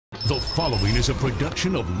The following is a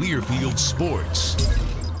production of Learfield Sports.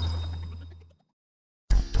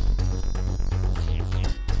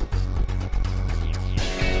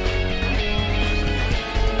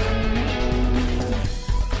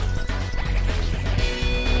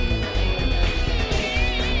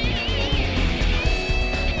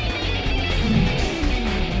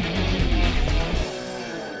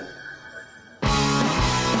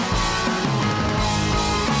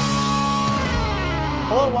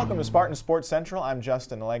 Hello and welcome to Spartan Sports Central. I'm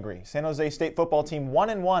Justin Allegri. San Jose State football team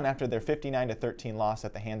 1-1 after their 59-13 loss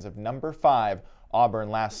at the hands of number 5 Auburn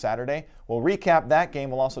last Saturday. We'll recap that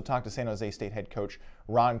game. We'll also talk to San Jose State head coach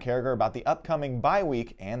Ron Caragher about the upcoming bye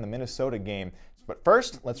week and the Minnesota game. But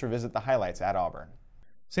first, let's revisit the highlights at Auburn.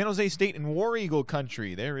 San Jose State in War Eagle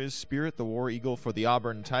country. There is Spirit the War Eagle for the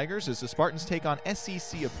Auburn Tigers as the Spartans take on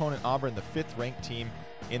SEC opponent Auburn, the 5th-ranked team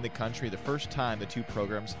in the country, the first time the two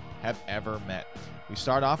programs have ever met. We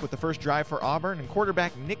start off with the first drive for Auburn, and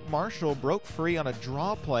quarterback Nick Marshall broke free on a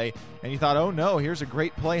draw play, and you thought, oh no, here's a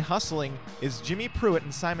great play. Hustling is Jimmy Pruitt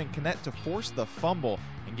and Simon Kinnett to force the fumble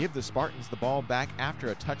and give the Spartans the ball back after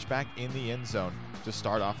a touchback in the end zone to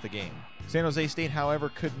start off the game. San Jose State, however,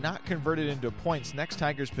 could not convert it into points. Next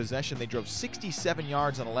Tigers possession, they drove 67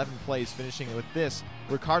 yards on 11 plays, finishing with this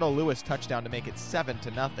Ricardo Lewis touchdown to make it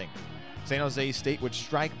 7-0. San Jose State would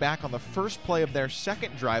strike back on the first play of their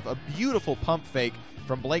second drive, a beautiful pump fake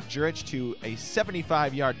from Blake Jurich to a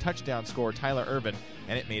 75-yard touchdown score, Tyler Irvin,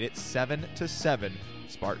 and it made it 7-7,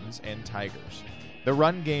 Spartans and Tigers. The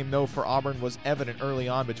run game, though, for Auburn was evident early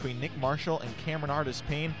on between Nick Marshall and Cameron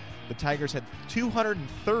Artis-Payne. The Tigers had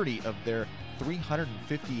 230 of their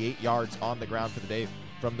 358 yards on the ground for the day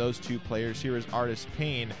from those two players. Here is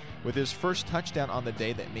Artis-Payne with his first touchdown on the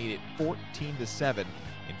day that made it 14-7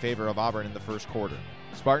 in favor of Auburn in the first quarter.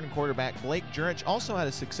 Spartan quarterback Blake Jurich also had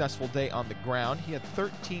a successful day on the ground. He had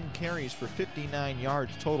 13 carries for 59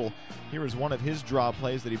 yards total. Here was one of his draw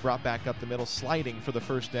plays that he brought back up the middle, sliding for the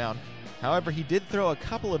first down. However, he did throw a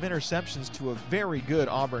couple of interceptions to a very good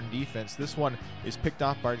Auburn defense. This one is picked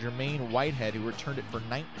off by Jermaine Whitehead, who returned it for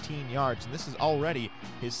 19 yards, and this is already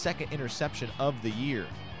his second interception of the year.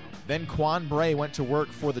 Then Quan Bray went to work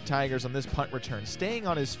for the Tigers on this punt return, staying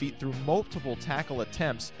on his feet through multiple tackle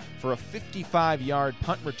attempts for a 55-yard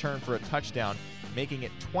punt return for a touchdown, making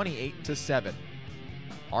it 28-7.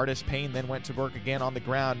 Artis-Payne then went to work again on the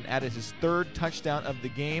ground and added his third touchdown of the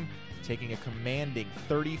game, taking a commanding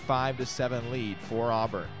 35-7 lead for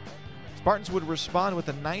Auburn. Spartans would respond with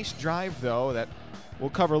a nice drive, though, that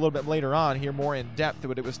we'll cover a little bit later on here more in depth,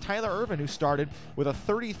 but it was Tyler Irvin who started with a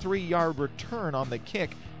 33-yard return on the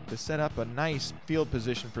kick to set up a nice field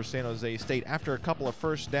position for San Jose State. After a couple of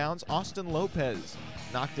first downs, Austin Lopez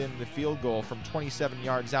knocked in the field goal from 27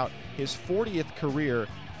 yards out, his 40th career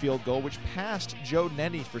field goal, which passed Joe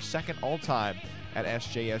Nenny for second all-time at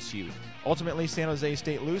SJSU. Ultimately, San Jose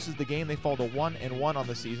State loses the game. They fall to 1-1 on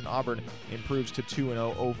the season. Auburn improves to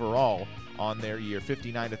 2-0 overall on their year,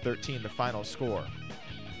 59-13 the final score.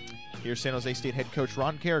 Here's San Jose State head coach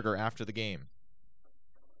Ron Caragher after the game.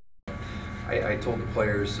 I told the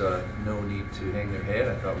players no need to hang their head.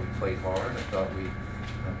 I thought we played hard. I thought we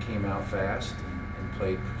came out fast and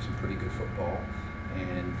played some pretty good football.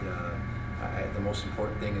 And the most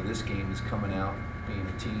important thing in this game is coming out, being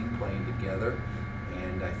a team, playing together.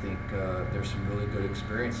 And I think there's some really good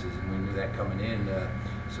experiences, and we knew that coming in,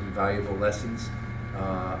 some valuable lessons.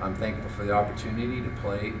 I'm thankful for the opportunity to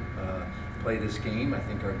play this game. I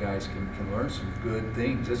think our guys can learn some good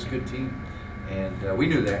things. It's a good team, and we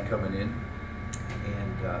knew that coming in.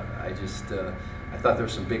 And I thought there were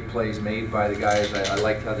some big plays made by the guys. I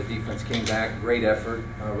liked how the defense came back. Great effort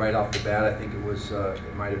right off the bat. I think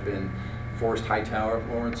it might have been Forrest Hightower,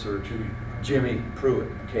 Lawrence, or Jimmy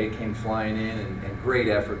Pruitt. Okay, came flying in and great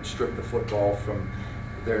effort, stripped the football from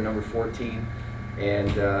their number 14, and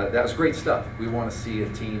that was great stuff. We want to see a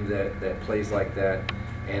team that plays like that.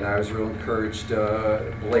 And I was real encouraged.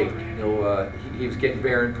 Blake, he was getting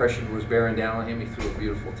bearing, pressure was bearing down on him. He threw a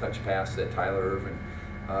beautiful touch pass that Tyler Irvin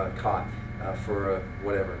caught for a,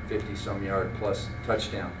 50-some yard plus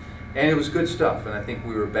touchdown. And it was good stuff. And I think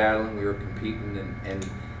we were battling, we were competing, and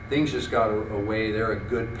things just got away. They're a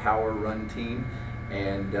good power run team,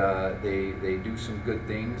 and they do some good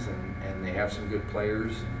things, and they have some good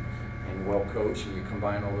players and well coached, and you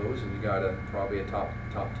combine all those, and you got probably a top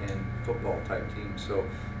 10 football type team. So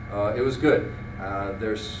it was good.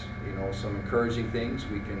 There's some encouraging things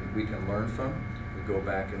we can learn from. We go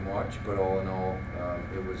back and watch, but all in all,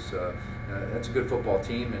 it was that's a good football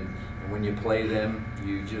team, and when you play them,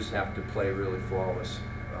 you just have to play really flawless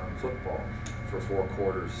football for 4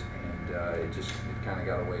 quarters, and it kind of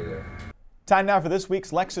got away there. Time now for this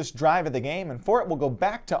week's Lexus Drive of the Game, and for it we'll go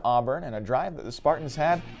back to Auburn and a drive that the Spartans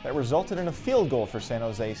had that resulted in a field goal for San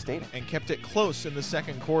Jose State. And kept it close in the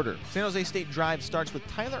second quarter. San Jose State drive starts with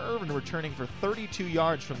Tyler Irvin returning for 32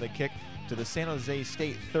 yards from the kick to the San Jose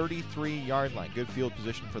State 33-yard line. Good field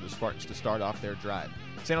position for the Spartans to start off their drive.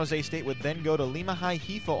 San Jose State would then go to Limahai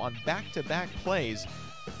Hifo on back-to-back plays.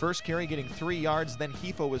 The first carry getting 3 yards, then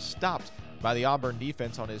Hifo was stopped by the Auburn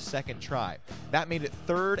defense on his second try. That made it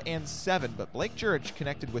 3rd and 7, but Blake Jurich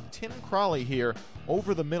connected with Tim Crawley here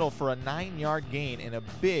over the middle for a 9-yard gain and a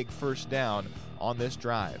big first down on this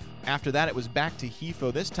drive. After that, it was back to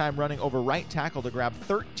Hifo, this time running over right tackle to grab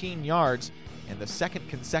 13 yards and the second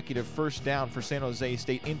consecutive first down for San Jose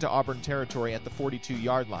State into Auburn territory at the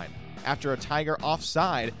 42-yard line. After a Tiger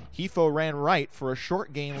offside, Hifo ran right for a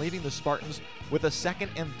short gain, leaving the Spartans with a 2nd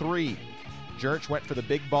and 3. Jurich went for the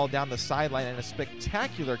big ball down the sideline and a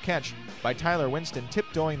spectacular catch by Tyler Winston,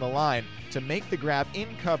 tiptoeing the line to make the grab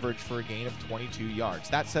in coverage for a gain of 22 yards.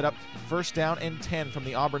 That set up first down and 10 from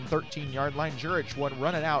the Auburn 13-yard line. Jurich would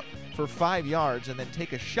run it out for 5 yards and then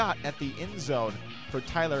take a shot at the end zone for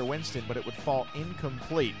Tyler Winston, but it would fall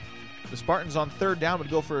incomplete. The Spartans on 3rd down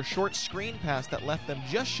would go for a short screen pass that left them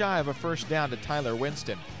just shy of a first down to Tyler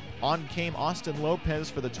Winston. On came Austin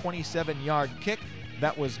Lopez for the 27-yard kick.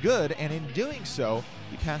 That was good, and in doing so,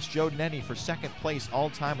 he passed Joe Nenny for 2nd place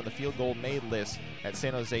all-time on the field goal made list at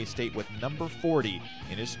San Jose State with number 40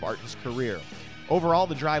 in his Spartans career. Overall,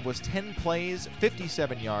 the drive was 10 plays,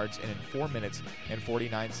 57 yards, and in 4 minutes and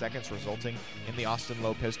 49 seconds, resulting in the Austin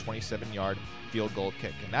Lopez 27-yard field goal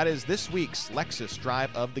kick. And that is this week's Lexus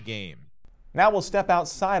Drive of the Game. Now we'll step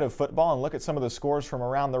outside of football and look at some of the scores from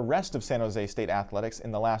around the rest of San Jose State athletics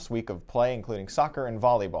in the last week of play, including soccer and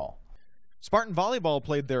volleyball. Spartan Volleyball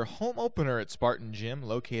played their home opener at Spartan Gym,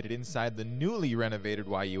 located inside the newly renovated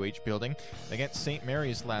YUH building, against St.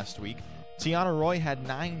 Mary's last week. Tiana Roy had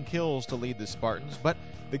 9 kills to lead the Spartans, but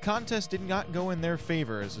the contest did not go in their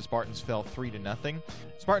favor as the Spartans fell 3-0.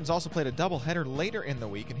 Spartans also played a doubleheader later in the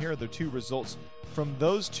week, and here are the 2 results from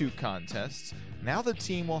those 2 contests. Now the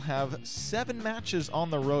team will have 7 matches on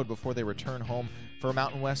the road before they return home for a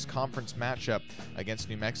Mountain West Conference matchup against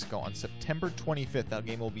New Mexico on September 25th. That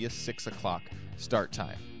game will be a 6 o'clock start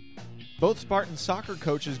time. Both Spartan soccer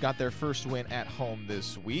coaches got their first win at home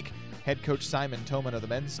this week. Head coach Simon Toman of the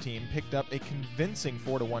men's team picked up a convincing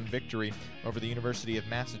 4-1 victory over the University of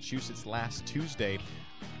Massachusetts last Tuesday.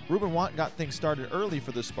 Ruben Watt got things started early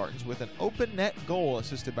for the Spartans with an open net goal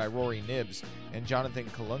assisted by Rory Nibbs and Jonathan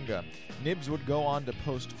Kalunga. Nibbs would go on to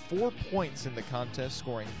post 4 points in the contest,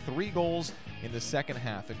 scoring 3 goals in the second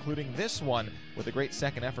half, including this one with a great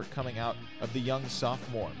second effort coming out of the young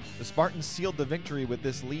sophomore. The Spartans sealed the victory with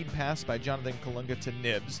this lead pass by Jonathan Kalunga to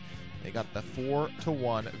Nibbs. They got the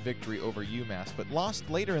 4-1 victory over UMass, but lost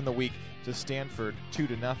later in the week to Stanford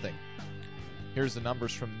 2-0. Here's the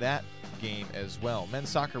numbers from that game as well. Men's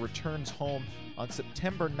soccer returns home on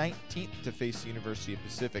September 19th to face the University of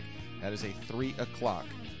Pacific. That is a 3 o'clock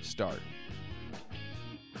start.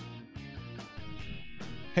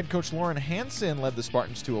 Head coach Lauren Hansen led the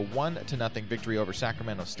Spartans to a 1-0 victory over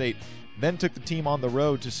Sacramento State, then took the team on the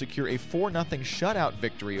road to secure a 4-0 shutout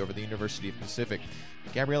victory over the University of Pacific.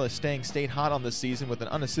 Gabriella Stang stayed hot on the season with an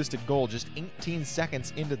unassisted goal just 18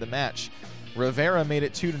 seconds into the match. Rivera made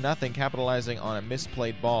it 2-0, capitalizing on a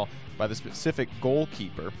misplayed ball by the Pacific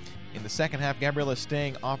goalkeeper. In the second half, Gabriella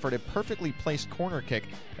Stang offered a perfectly placed corner kick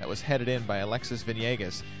that was headed in by Alexis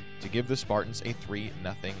Villegas to give the Spartans a 3-0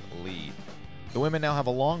 lead. The women now have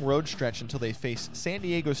a long road stretch until they face San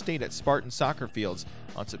Diego State at Spartan Soccer Fields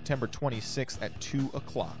on September 26th at 2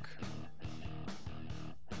 o'clock.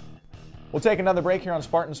 We'll take another break here on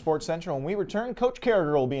Spartan Sports Central. When we return, Coach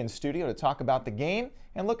Caragher will be in studio to talk about the game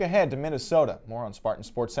and look ahead to Minnesota. More on Spartan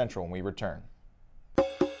Sports Central when we return.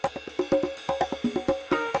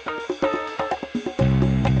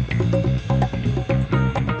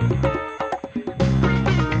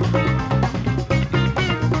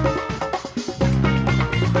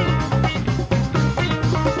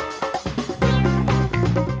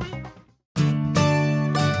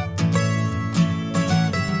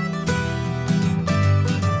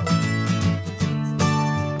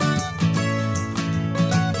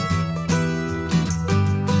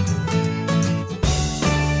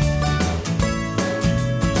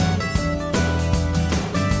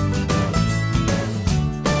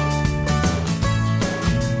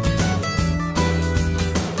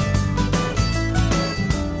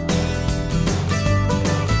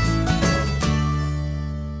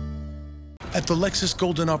 At the Lexus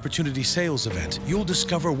Golden Opportunity Sales Event, you'll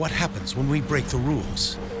discover what happens when we break the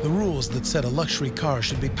rules. The rules that said a luxury car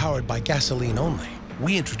should be powered by gasoline only.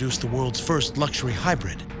 we introduced the world's first luxury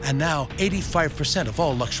hybrid. And now, 85% of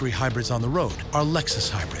all luxury hybrids on the road are Lexus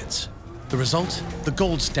hybrids. The result? The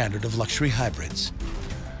gold standard of luxury hybrids.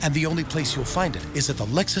 And the only place you'll find it is at the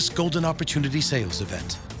Lexus Golden Opportunity Sales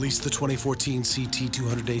Event. Lease the 2014 CT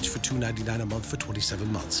 200H for $299 a month for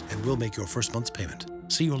 27 months, and we'll make your first month's payment.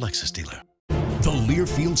 See your Lexus dealer. The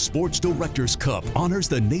Learfield Sports Directors Cup honors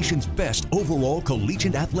the nation's best overall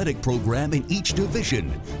collegiate athletic program in each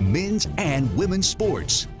division, men's and women's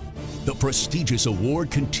sports. The prestigious award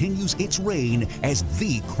continues its reign as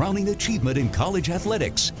the crowning achievement in college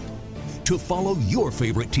athletics. To follow your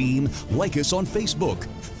favorite team, like us on Facebook.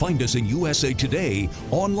 Find us in USA Today,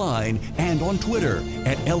 online, and on Twitter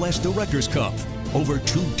at LS Directors Cup. Over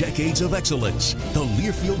 2 decades of excellence, the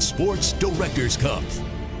Learfield Sports Directors Cup.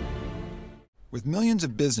 With millions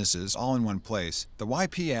of businesses all in one place, the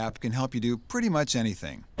YP app can help you do pretty much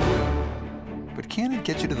anything. But can it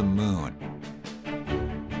get you to the moon?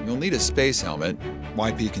 You'll need a space helmet.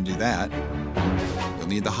 YP can do that. You'll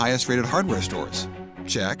need the highest rated hardware stores.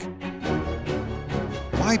 Check.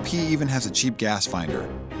 YP even has a cheap gas finder,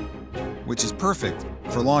 which is perfect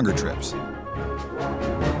for longer trips.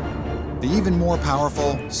 The even more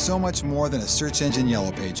powerful, so much more than a search engine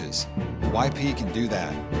Yellow Pages. YP can do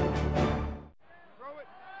that.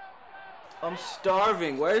 I'm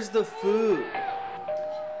starving. Where's the food?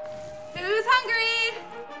 Who's hungry?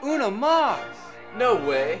 Una mas! No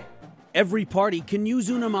way. Every party can use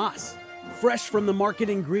Una mas. Fresh from the market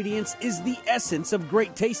ingredients is the essence of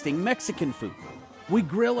great tasting Mexican food. We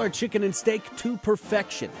grill our chicken and steak to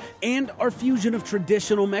perfection, and our fusion of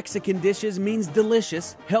traditional Mexican dishes means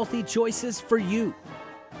delicious, healthy choices for you.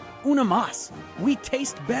 Una mas. We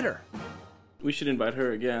taste better. We should invite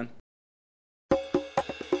her again.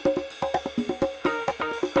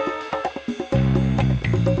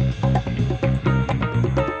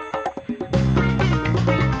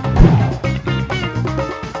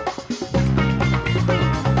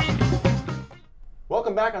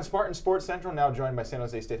 Welcome back on Spartan Sports Central, now joined by San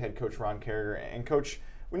Jose State head coach Ron Caragher. And Coach,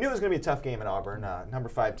 we knew it was going to be a tough game in Auburn. Number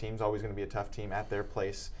 5 team's always going to be a tough team at their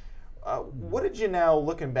place. What did you now,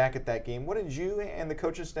 looking back at that game, what did you and the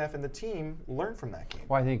coaching staff and the team learn from that game?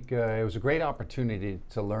 Well, I think it was a great opportunity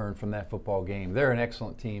to learn from that football game. They're an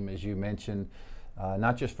excellent team, as you mentioned,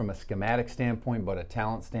 not just from a schematic standpoint, but a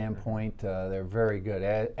talent standpoint. They're very good,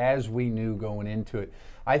 as we knew going into it.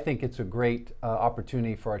 I think it's a great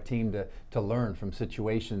opportunity for our team to learn from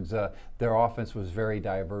situations. Their offense was very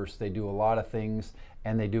diverse. They do a lot of things,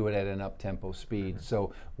 and they do it at an up-tempo speed.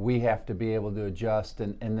 So we have to be able to adjust.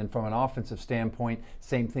 And then from an offensive standpoint,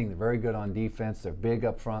 same thing. They're very good on defense. They're big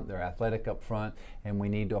up front. They're athletic up front. And we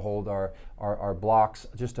need to hold our blocks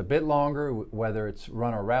just a bit longer, whether it's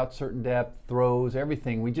run or route certain depth, throws,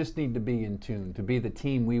 everything. We just need to be in tune, to be the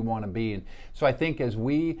team we want to be. And so I think as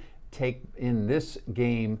we take in this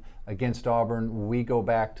game against Auburn, we go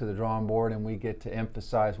back to the drawing board and we get to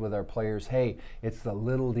emphasize with our players, hey, it's the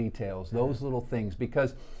little details, those little things,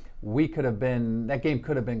 because we could have been, that game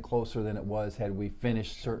could have been closer than it was had we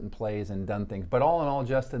finished certain plays and done things. But all in all,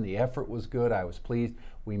 Justin, the effort was good. I was pleased.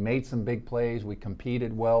 We made some big plays. We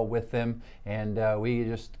competed well with them, and we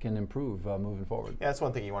just can improve moving forward. Yeah, that's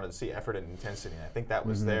one thing you wanted to see, effort and intensity. And I think that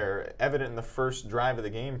was there, evident in the first drive of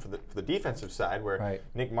the game for the defensive side, where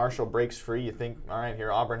Nick Marshall breaks free. You think, all right,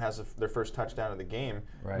 here Auburn has their first touchdown of the game.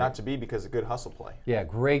 Not to be, because of good hustle play. Yeah,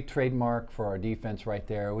 great trademark for our defense right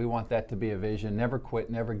there. We want that to be a vision. Never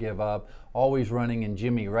quit, never give up. Always running, and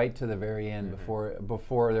Jimmy right to the very end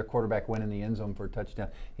before their quarterback went in the end zone for a touchdown.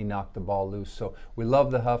 He knocked the ball loose. So we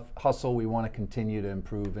love the hustle. We want to continue to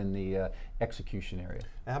improve in the execution area.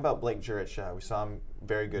 And how about Blake Jurich? We saw him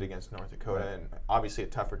very good against North Dakota, and obviously a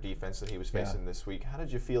tougher defense that he was facing this week. How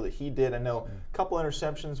did you feel that he did? I know a couple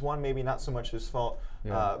interceptions, one maybe not so much his fault,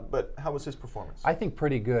 but how was his performance? I think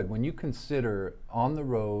pretty good. When you consider on the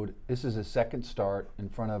road, this is his second start in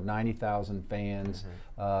front of 90,000 fans,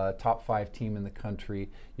 top 5 team in the country.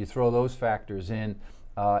 You throw those factors in,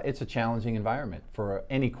 it's a challenging environment for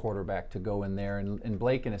any quarterback to go in there. And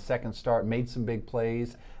Blake, in his second start, made some big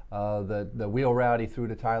plays. The wheel route he threw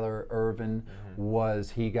to Tyler Irvin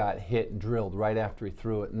was, he got hit and drilled right after he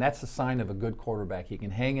threw it. And that's a sign of a good quarterback. He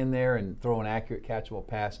can hang in there and throw an accurate, catchable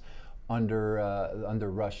pass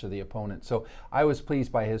under rush of the opponent. So I was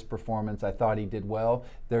pleased by his performance. I thought he did well.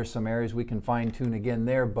 There's some areas we can fine-tune again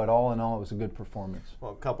there, but all in all, it was a good performance.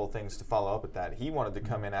 Well, a couple things to follow up with that. He wanted to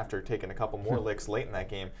come in after taking a couple more licks late in that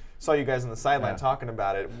game. Saw you guys on the sideline talking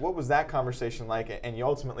about it. What was that conversation like? And you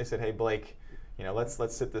ultimately said, hey, Blake, you know, let's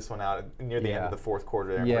sit this one out near the end of the fourth quarter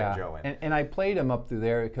there and bring Joe in. And I played him up through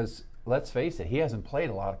there because let's face it, he hasn't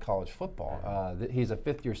played a lot of college football. He's a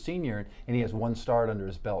fifth-year senior, and he has one start under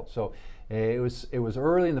his belt. So it was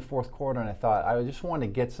early in the fourth quarter, and I thought I just wanted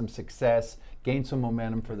to get some success, gain some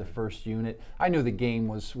momentum for the first unit. I knew the game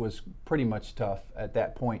was pretty much tough at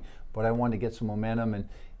that point, but I wanted to get some momentum, and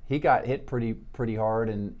he got hit pretty hard,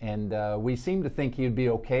 and we seemed to think he'd be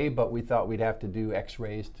okay, but we thought we'd have to do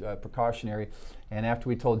x-rays, precautionary. And after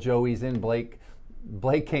we told Joe he's in, Blake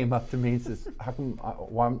came up to me and says, "How come?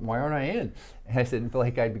 Why aren't I in?" And I said,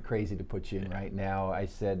 "Blake, I'd be crazy to put you in right now." I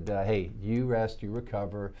said, "Hey, you rest, you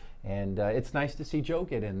recover, and it's nice to see Joe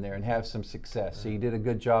get in there and have some success." So he did a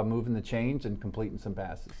good job moving the chains and completing some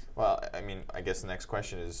passes. Well, I mean, I guess the next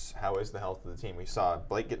question is, how is the health of the team? We saw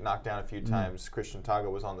Blake get knocked down a few times. Christian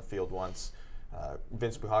Taga was on the field once.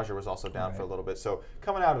 Vince Buhajer was also down for a little bit. So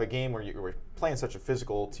coming out of a game where you were playing such a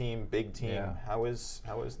physical team, big team, how is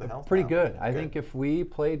the health? Pretty good. I think if we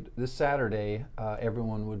played this Saturday,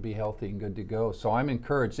 everyone would be healthy and good to go. So I'm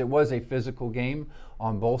encouraged. It was a physical game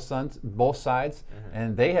on both sides,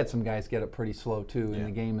 and they had some guys get up pretty slow too in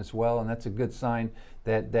the game as well, and that's a good sign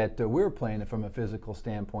that we're playing it from a physical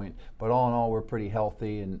standpoint. But all in all, we're pretty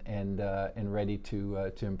healthy and ready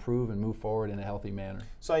to improve and move forward in a healthy manner.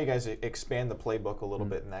 Saw you guys expand the playbook a little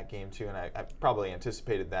bit in that game too, and I probably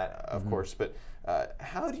anticipated that, of course. But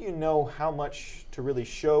how do you know how much to really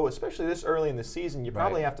show, especially this early in the season? You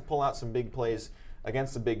probably have to pull out some big plays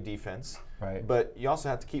against a big defense, but you also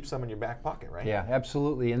have to keep some in your back pocket, right? Yeah,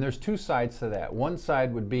 absolutely. And there's two sides to that. One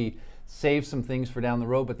side would be save some things for down the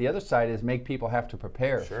road, but the other side is make people have to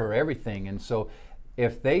prepare for everything. And so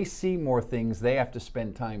if they see more things, they have to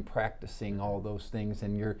spend time practicing all those things,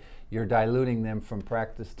 and you're diluting them from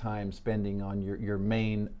practice time spending on your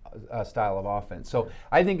main style of offense. So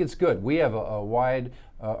I think it's good. We have a wide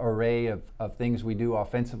array of things we do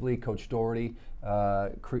offensively. Coach Doherty,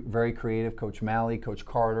 very creative. Coach Malley, Coach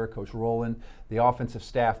Carter, Coach Rowland. The offensive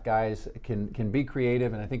staff guys can be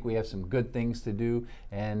creative, and I think we have some good things to do.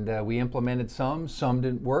 And we implemented some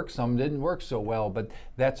didn't work so well, but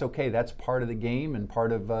that's okay. That's part of the game and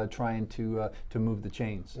part of trying to move the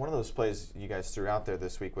chains. One of those plays you guys threw out there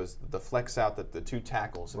this week was the flex out, the two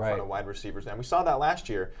tackles in front of wide receivers, and we saw that last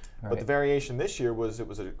year. But the variation this year was it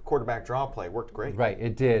was a quarterback draw play. Worked great. Right,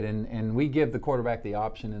 it did, and we give the quarterback the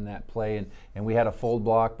option in that play, and we had a fold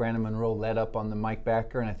block. Brandon Monroe led up on the Mike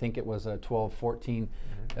Backer, and I think it was a 12-14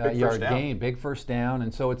 yard gain, big first down,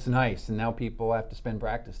 and so it's nice. And now people have to spend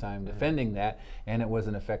practice time defending that, and it was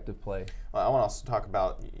an effective play. Well, I want to also talk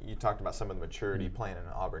about, you talked about some of the maturity playing in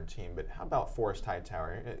an Auburn team, but how about Forrest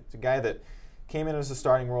Hightower? It's a guy that came in as a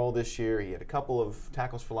starting role this year. He had a couple of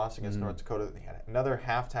tackles for loss against North Dakota. He had another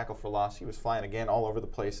half tackle for loss. He was flying again all over the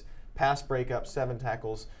place. Pass breakup, 7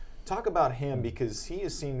 tackles. Talk about him, because he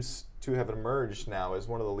seems to have emerged now as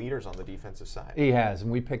one of the leaders on the defensive side. He has, and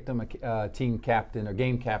we picked him a team captain or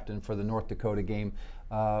game captain for the North Dakota game.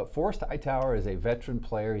 Forrest Hightower is a veteran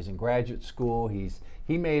player. He's in graduate school.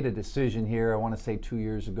 He made a decision here, I want to say 2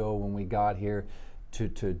 years ago when we got here, to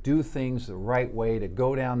do things the right way, to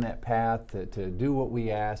go down that path, to do what we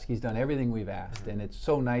ask. He's done everything we've asked, and it's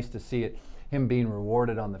so nice to see it, him being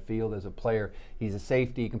rewarded on the field as a player. He's a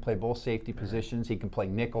safety. He can play both safety positions. He can play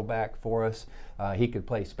nickelback for us. He could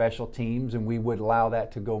play special teams, and we would allow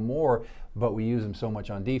that to go more, but we use him so much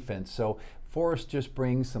on defense. So Forrest just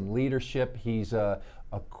brings some leadership. He's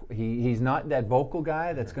not that vocal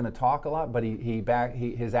guy that's going to talk a lot, but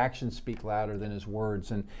his actions speak louder than his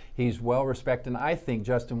words, and he's well respected. And I think,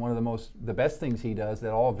 Justin, one of the best things he does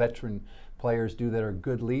that all veteran players do that are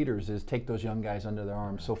good leaders is take those young guys under their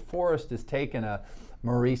arms. So Forrest has taken a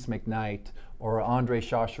Maurice McKnight or a Andre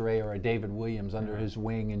Chauchere or a David Williams under his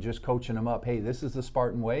wing and just coaching them up. Hey, this is the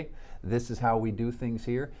Spartan way. This is how we do things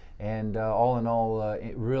here. And all in all,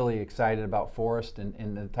 really excited about Forrest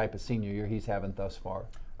and the type of senior year he's having thus far. All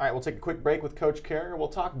right, we'll take a quick break with Coach Caragher. We'll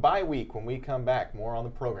talk bye week when we come back. More on the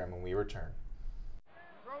program when we return.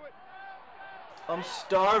 I'm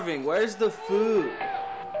starving. Where's the food?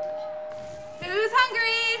 Who's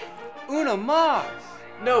hungry? Una mas!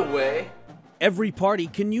 No way. Every party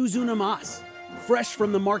can use una mas. Fresh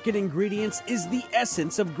from the market ingredients is the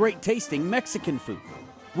essence of great tasting Mexican food.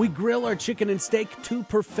 We grill our chicken and steak to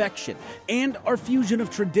perfection, and our fusion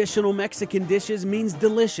of traditional Mexican dishes means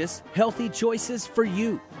delicious, healthy choices for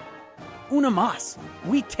you. Una mas.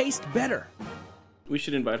 We taste better. We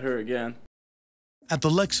should invite her again. At the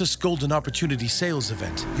Lexus Golden Opportunity Sales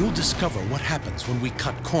Event, you'll discover what happens when we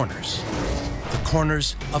cut corners. The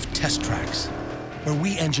corners of test tracks, where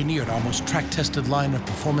we engineered our most track-tested line of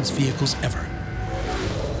performance vehicles ever.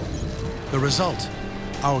 The result,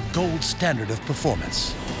 our gold standard of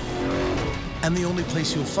performance. And the only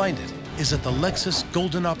place you'll find it is at the Lexus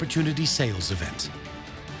Golden Opportunity Sales Event.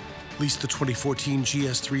 Lease the 2014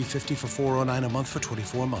 GS350 for $409 a month for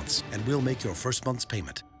 24 months, and we'll make your first month's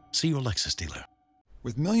payment. See your Lexus dealer.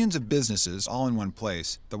 With millions of businesses all in one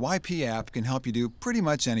place, the YP app can help you do pretty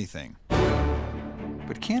much anything.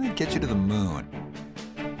 But can it get you to the moon?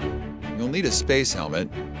 You'll need a space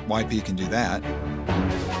helmet. YP can do that.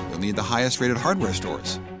 You'll need the highest rated hardware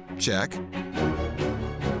stores. Check.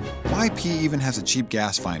 YP even has a cheap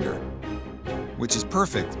gas finder, which is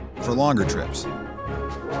perfect for longer trips.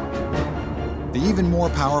 The even more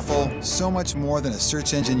powerful, so much more than a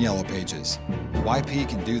search engine Yellow Pages. YP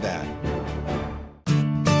can do that.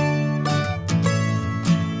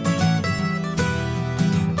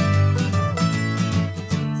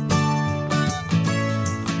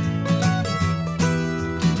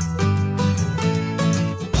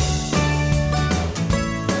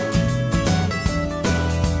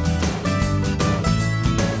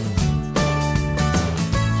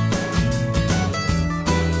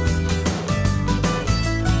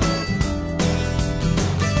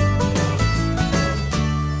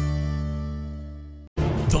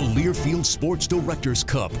 Sports Directors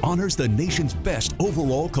Cup honors the nation's best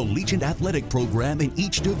overall collegiate athletic program in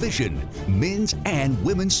each division, men's and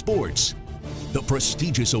women's sports. The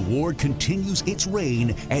prestigious award continues its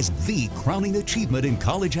reign as the crowning achievement in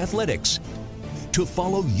college athletics. To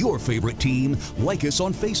follow your favorite team, like us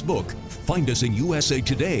on Facebook. Find us in USA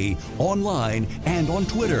Today, online, and on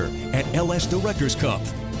Twitter at LS Directors Cup.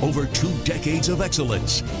 Over 2 decades of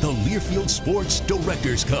excellence, the Learfield Sports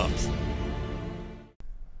Directors Cup.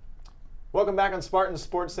 Welcome back on Spartan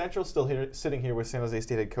Sports Central. Still here, sitting here with San Jose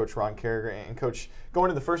State head coach Ron Caragher. And Coach, going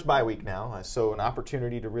into the first bye week now, so an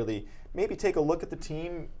opportunity to really maybe take a look at the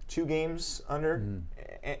team 2 games under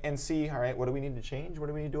and see, all right, what do we need to change? What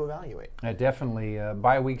do we need to evaluate? Definitely.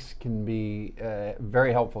 Bye weeks can be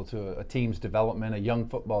very helpful to a team's development, a young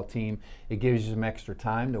football team. It gives you some extra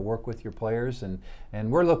time to work with your players. And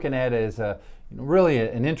we're looking at it as really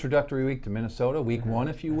an introductory week to Minnesota, week 1,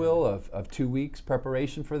 if you will, of 2 weeks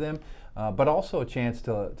preparation for them. But also a chance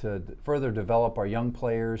to further develop our young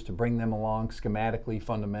players, to bring them along schematically,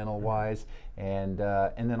 fundamental-wise, and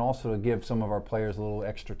then also to give some of our players a little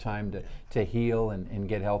extra time to heal and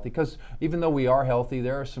get healthy. Because even though we are healthy,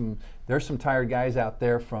 there's some tired guys out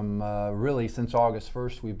there from really since August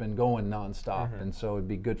 1st. We've been going nonstop, and so it'd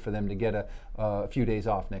be good for them to get a few days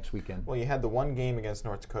off next weekend. Well, you had the one game against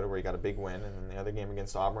North Dakota where you got a big win, and then the other game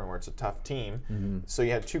against Auburn where it's a tough team. So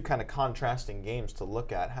you had 2 kind of contrasting games to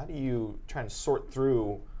look at. How do you try to sort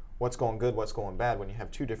through what's going good, what's going bad when you have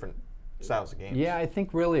 2 different styles of games? Yeah, I think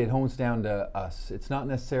really it hones down to us. It's not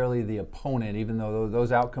necessarily the opponent, even though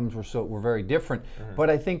those outcomes were very different. But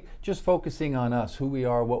I think just focusing on us, who we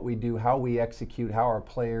are, what we do, how we execute, how our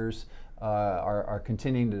players are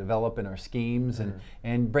continuing to develop in our schemes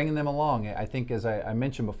and bringing them along. I think, as I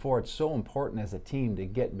mentioned before, it's so important as a team to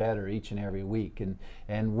get better each and every week.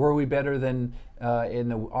 And were we better than in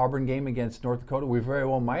the Auburn game against North Dakota? We very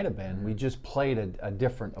well might have been. We just played a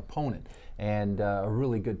different opponent and a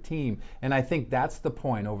really good team. And I think that's the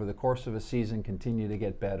point. Over the course of a season, continue to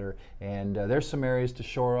get better. And there's some areas to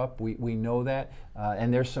shore up. We know that.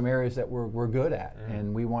 And there's some areas that we're good at.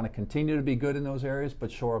 And we want to continue to be good in those areas,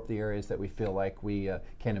 but shore up the areas that we feel like we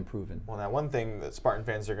can improve in. Well, now one thing that Spartan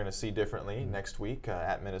fans are going to see differently next week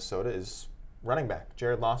at Minnesota is running back.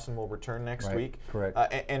 Jared Lawson will return next week. Correct.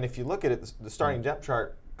 And if you look at it, the starting depth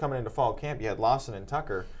chart coming into fall camp, you had Lawson and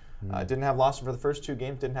Tucker. Didn't have Lawson for the first 2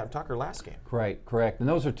 games, didn't have Tucker last game. Correct. And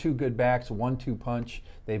those are 2 good backs, a 1-2 punch.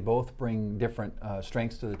 They both bring different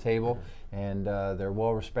strengths to the table, and they're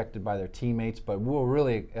well respected by their teammates. But we'll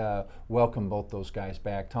really welcome both those guys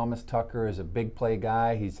back. Thomas Tucker is a big play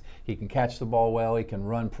guy. He can catch the ball well. He can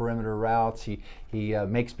run perimeter routes. He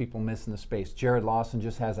makes people miss in the space. Jared Lawson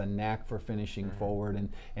just has a knack for finishing forward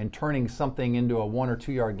and turning something into a 1 or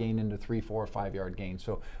 2 yard gain into 3, 4, or 5 yard gain.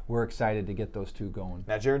 So we're excited to get those 2 going.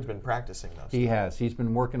 Now Jared's been practicing those. He has. He's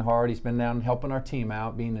been working hard. He's been down helping our team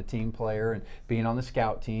out, being a team player and being on the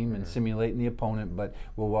scout team and simulating the opponent, but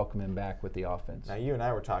we'll welcome him back with the offense. Now you and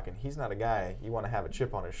I were talking, he's not a guy you want to have a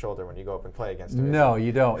chip on his shoulder when you go up and play against him. No,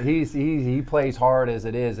 you don't. He plays hard as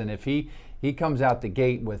it is, and if he comes out the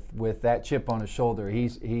gate with that chip on his shoulder,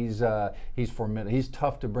 he's formidable. He's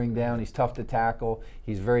tough to bring down. He's tough to tackle.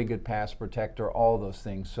 He's a very good pass protector, all those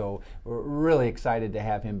things. So we're really excited to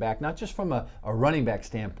have him back, not just from a running back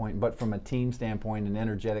standpoint, but from a team standpoint, an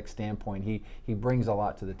energetic standpoint. He brings a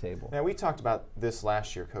lot to the table. Now, we talked about this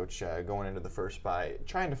last year, Coach, going into the first bye,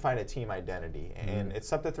 trying to find a team identity. And it's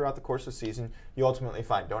something throughout the course of the season you ultimately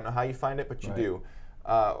find. Don't know how you find it, but you do.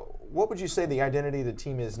 What would you say the identity of the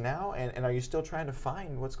team is now, and are you still trying to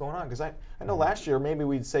find what's going on? Because I know last year, maybe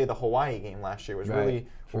we'd say the Hawaii game last year was really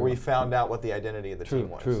where we found out what the identity of the team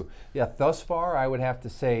was. True. Yeah, thus far, I would have to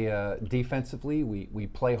say defensively, we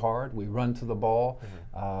play hard, we run to the ball.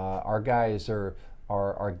 Our guys are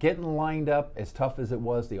getting lined up, as tough as it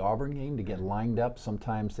was the Auburn game to get lined up.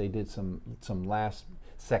 Sometimes they did some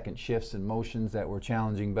last-second shifts and motions that were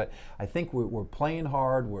challenging, but I think we're playing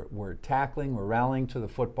hard, we're tackling, we're rallying to the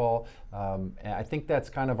football. And I think that's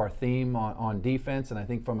kind of our theme on defense, and I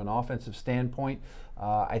think from an offensive standpoint,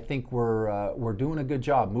 I think we're doing a good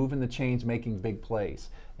job moving the chains, making big plays.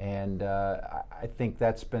 And I think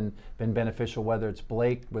that's been beneficial, whether it's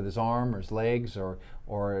Blake with his arm or his legs, or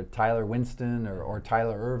Tyler Winston or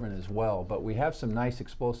Tyler Irvin as well. But we have some nice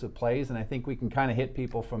explosive plays, and I think we can kind of hit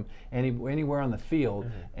people from anywhere on the field,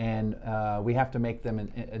 and we have to make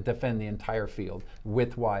them defend the entire field,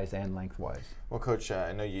 width-wise and length-wise. Well, Coach,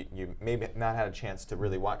 I know you maybe not had a chance to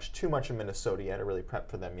really watch too much of Minnesota yet, or really prep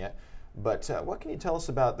for them yet. But what can you tell us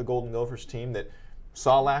about the Golden Gophers team that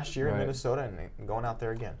saw last year in Minnesota and going out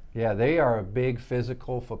there again? Yeah, they are a big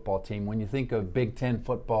physical football team. When you think of Big Ten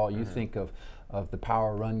football, you think of the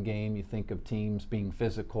power run game, you think of teams being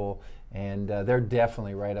physical, and they're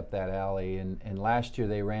definitely right up that alley. And last year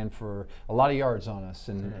they ran for a lot of yards on us,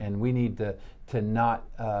 and we need to not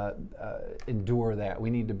endure that. We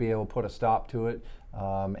need to be able to put a stop to it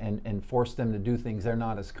and force them to do things they're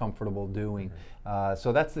not as comfortable doing.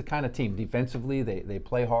 So that's the kind of team. Defensively, they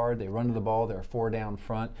play hard, they run to the ball, they're a 4-down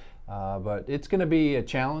front. But it's going to be a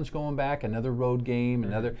challenge going back, another road game,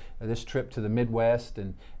 this trip to the Midwest,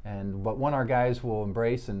 but one our guys will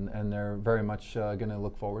embrace and they're very much going to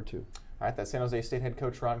look forward to. All right, that's San Jose State head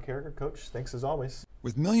coach Ron Caragher. Coach, thanks as always.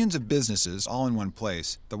 With millions of businesses all in one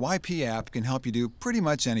place, the YP app can help you do pretty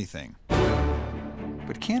much anything.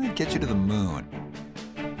 But can it get you to the moon?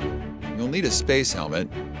 You'll need a space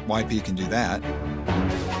helmet. YP can do that.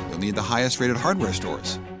 You'll need the highest rated hardware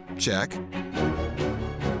stores. Check.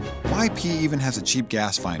 YP even has a cheap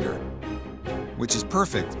gas finder, which is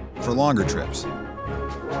perfect for longer trips.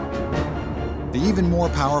 The even more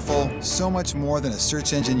powerful, so much more than a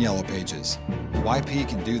search engine Yellow Pages. YP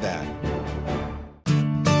can do that.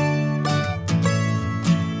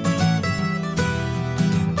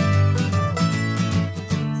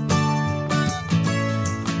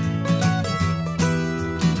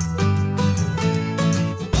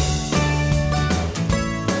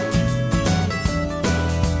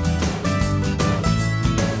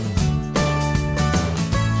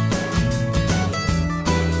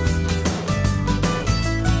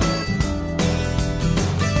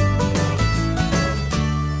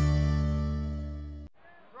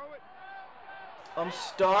 I'm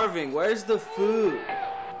starving. Where's the food?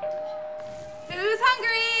 Who's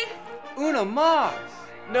hungry? Una mas!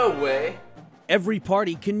 No way. Every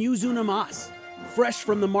party can use una mas. Fresh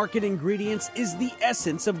from the market ingredients is the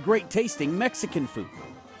essence of great tasting Mexican food.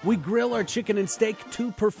 We grill our chicken and steak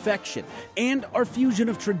to perfection, and our fusion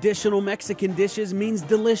of traditional Mexican dishes means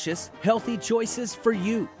delicious, healthy choices for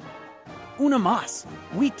you. Una mas.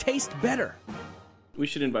 We taste better. We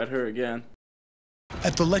should invite her again.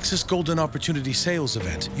 At the Lexus Golden Opportunity Sales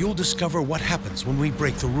Event, you'll discover what happens when we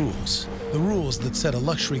break the rules. The rules that said a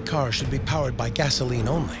luxury car should be powered by gasoline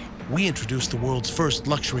only. We introduced the world's first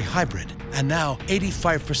luxury hybrid, and now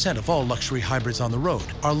 85% of all luxury hybrids on the road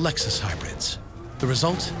are Lexus hybrids. The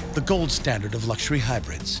result? The gold standard of luxury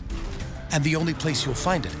hybrids. And the only place you'll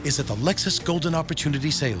find it is at the Lexus Golden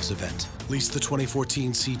Opportunity Sales Event. Lease the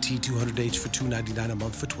 2014 CT 200H for $299 a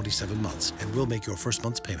month for 27 months, and we'll make your first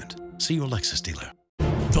month's payment. See your Lexus dealer.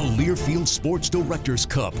 The Learfield Sports Directors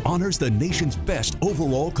Cup honors the nation's best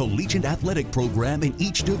overall collegiate athletic program in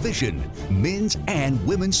each division, men's and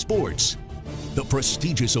women's sports. The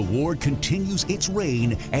prestigious award continues its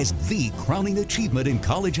reign as the crowning achievement in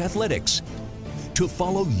college athletics. To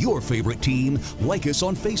follow your favorite team, like us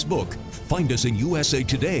on Facebook. Find us in USA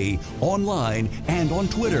Today, online, and on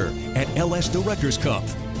Twitter at LS Directors Cup.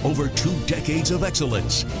 Over 2 decades of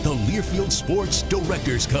excellence, the Learfield Sports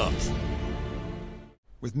Directors Cup.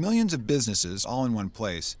 With millions of businesses all in one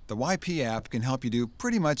place, the YP app can help you do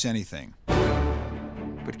pretty much anything.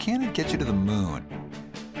 But can it get you to the moon?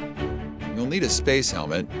 You'll need a space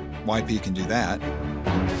helmet. YP can do that.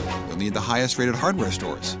 You'll need the highest rated hardware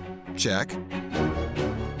stores. Check.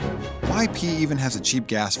 YP even has a cheap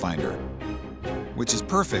gas finder, which is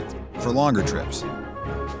perfect for longer trips.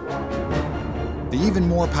 The even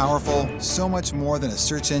more powerful, so much more than a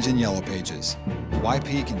search engine Yellow Pages.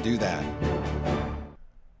 YP can do that.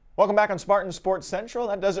 Welcome back on Spartan Sports Central.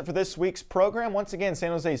 That does it for this week's program. Once again,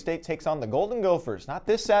 San Jose State takes on the Golden Gophers, not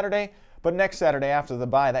this Saturday, But next Saturday after the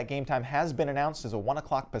bye, that game time has been announced as a 1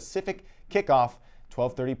 o'clock Pacific kickoff,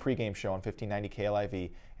 12:30 pregame show on 1590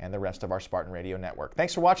 KLIV and the rest of our Spartan Radio network.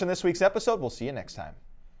 Thanks for watching this week's episode. We'll see you next time.